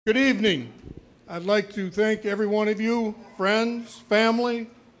Good evening. I'd like to thank every one of you, friends, family,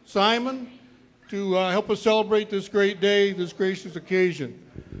 Simon, to help us celebrate this great day, this gracious occasion.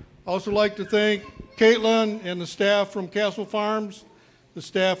 I also like to thank Caitlin and the staff from Castle Farms, the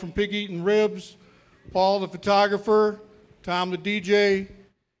staff from Pig Eatin' Ribs, Paul the photographer, Tom the DJ,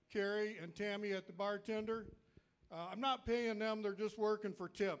 Carrie and Tammy at the bartender. I'm not paying them, they're just working for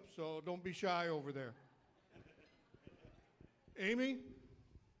tips, so don't be shy over there. Amy?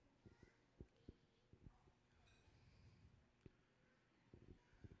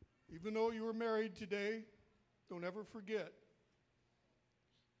 Even though you were married today, don't ever forget,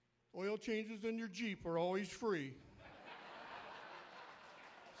 oil changes in your Jeep are always free.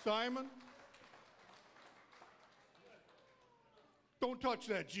 Simon, don't touch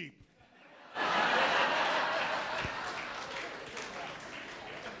that Jeep.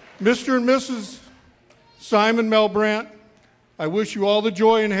 Mr. and Mrs. Simon Melbrandt, I wish you all the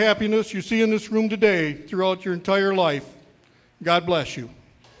joy and happiness you see in this room today throughout your entire life. God bless you.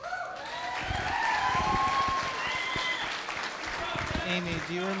 Amy,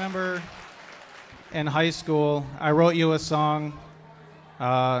 do you remember in high school, I wrote you a song.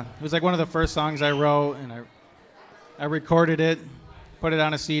 It was like one of the first songs I wrote, and I recorded it, put it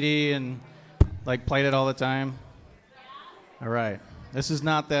on a CD, and like played it all the time. All right, this is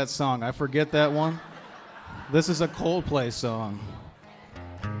not that song. I forget that one. This is a Coldplay song.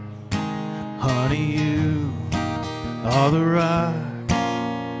 Honey, you are the rock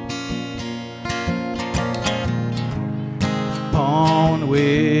upon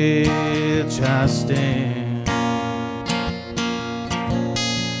which I stand.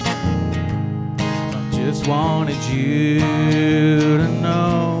 I just wanted you to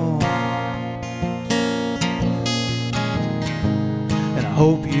know, and I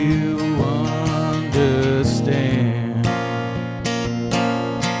hope you understand.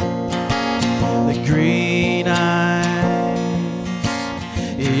 The green eyes,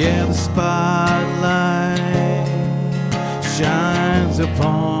 yeah, the spotlight shines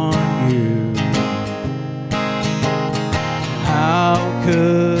upon you. How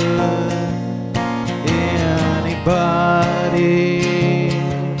could anybody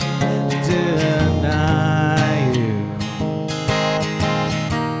deny you?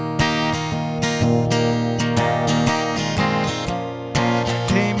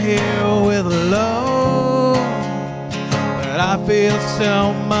 Came here with a load, but I feel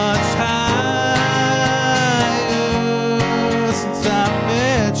so much higher since I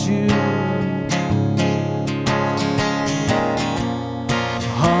met you.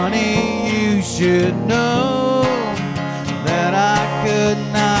 Honey, you should know that I could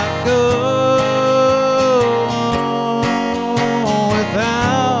not go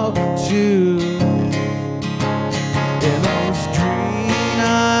without you. In those green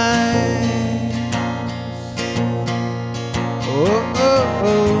eyes, oh, oh,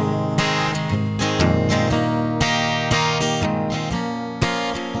 oh.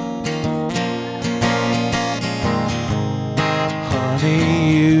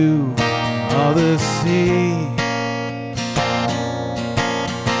 Honey, you are the sea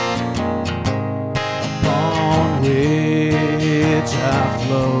upon which I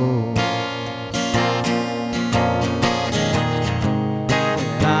flow.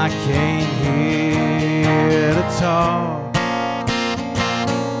 And I came here to talk.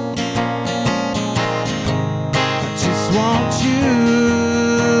 I just want you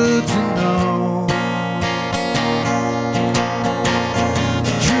to know,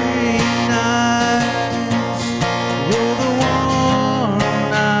 green eyes, you're the one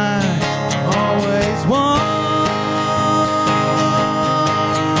I always want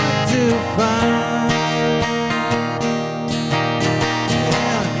to find.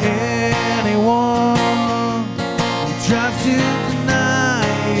 And anyone who tries to deny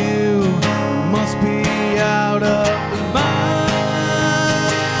you must be out of their mind.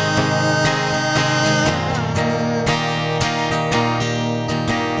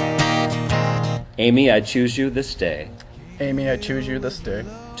 Amy, I choose you this day Amy, I choose you this day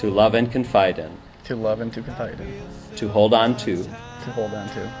to love and confide in, to love and to confide in, to hold on to, to hold on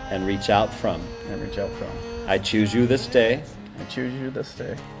to, and reach out from. and reach out from. I choose you this day I choose you this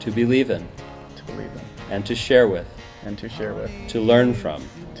day to believe in, to believe in, and to share with, and to share with, to learn from,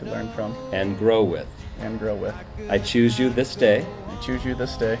 to learn from, and grow with. and grow with. I choose you this day I choose you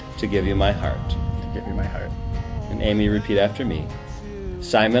this day to give you my heart. to give you my heart. And Amy, repeat after me.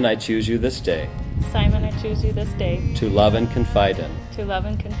 Simon, I choose you this day Simon, I choose you this day to love and confide in, to love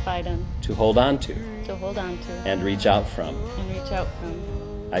and confide in, to hold on to, hold on to, and reach out from. and reach out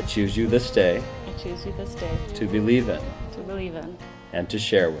from. I choose you this day I choose you this day to believe in, to believe in, and to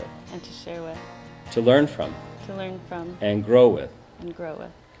share with, and to share with, to learn from, and grow with.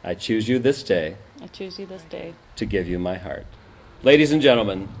 I choose you this day I choose you this day to give you my heart. Ladies and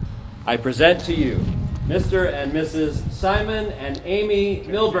gentlemen, I present to you Mr. and Mrs. Simon and Amy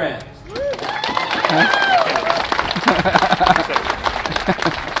Milbrand.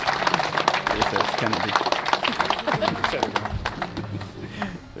 Kennedy.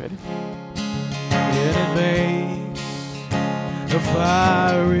 Ready? And it makes a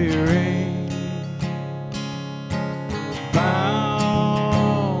fiery rain,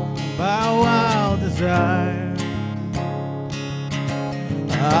 bound by wild desire.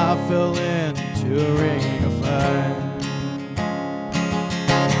 I fell into a ring of fire.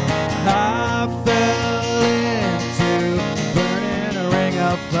 I fell into burning a ring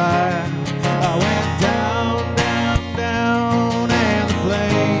of fire. I went down, down, down, and the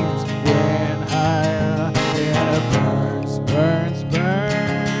flames went higher. And it burns, burns,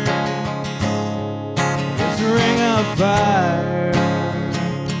 burns. This ring of fire.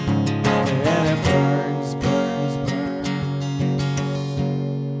 And it burns, burns, burns.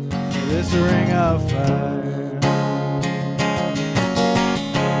 This ring of fire.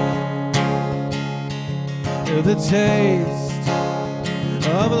 The taste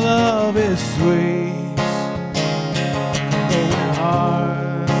of love is sweet, but when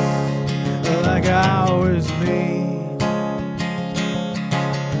hearts like ours meet,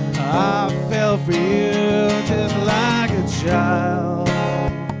 I fell for you just like a child.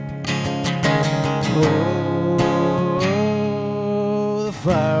 Oh, the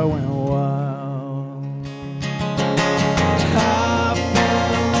fire went wild. I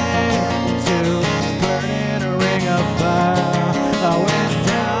fell into burning a ring of fire. I went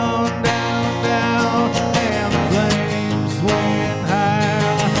down, down, down, and the flames went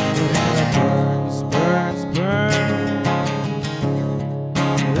higher. And it burns, burns, burns.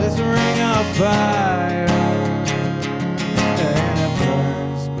 This ring of fire. And it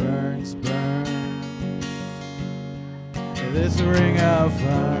burns, burns, burns. This ring of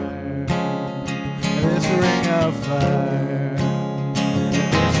fire. This ring of fire.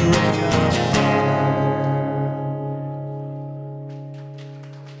 This ring of fire.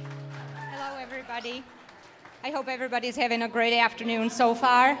 Hello, everybody. I hope everybody's having a great afternoon so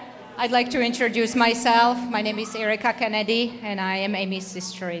far. I'd like to introduce myself. My name is Erica Kennedy, and I am Amy's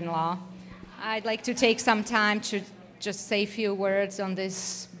sister-in-law. I'd like to take some time to just say a few words on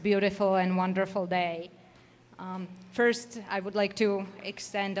this beautiful and wonderful day. First, I would like to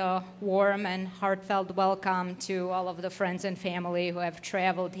extend a warm and heartfelt welcome to all of the friends and family who have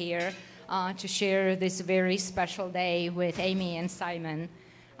traveled here to share this very special day with Amy and Simon.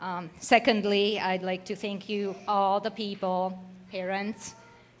 Secondly, I'd like to thank you, all the people, parents,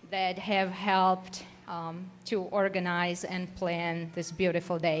 that have helped to organize and plan this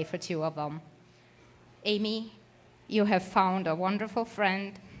beautiful day for two of them. Amy, you have found a wonderful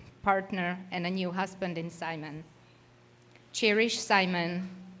friend, partner, and a new husband in Simon. Cherish Simon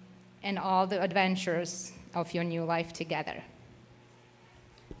and all the adventures of your new life together.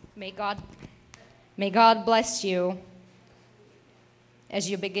 May God bless you as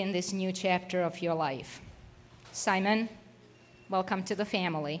you begin this new chapter of your life. Simon, welcome to the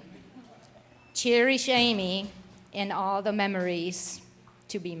family. Cherish Amy and all the memories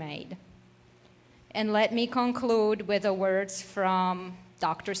to be made. And let me conclude with the words from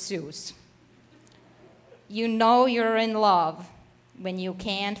Dr. Seuss. You know you're in love when you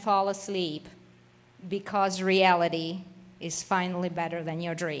can't fall asleep because reality is finally better than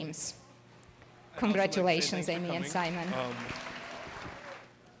your dreams. Congratulations, Amy and Simon.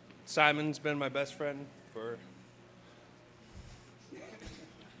 Simon's been my best friend for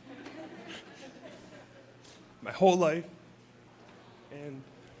my whole life, and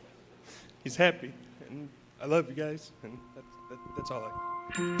he's happy, and I love you guys, and that's all I.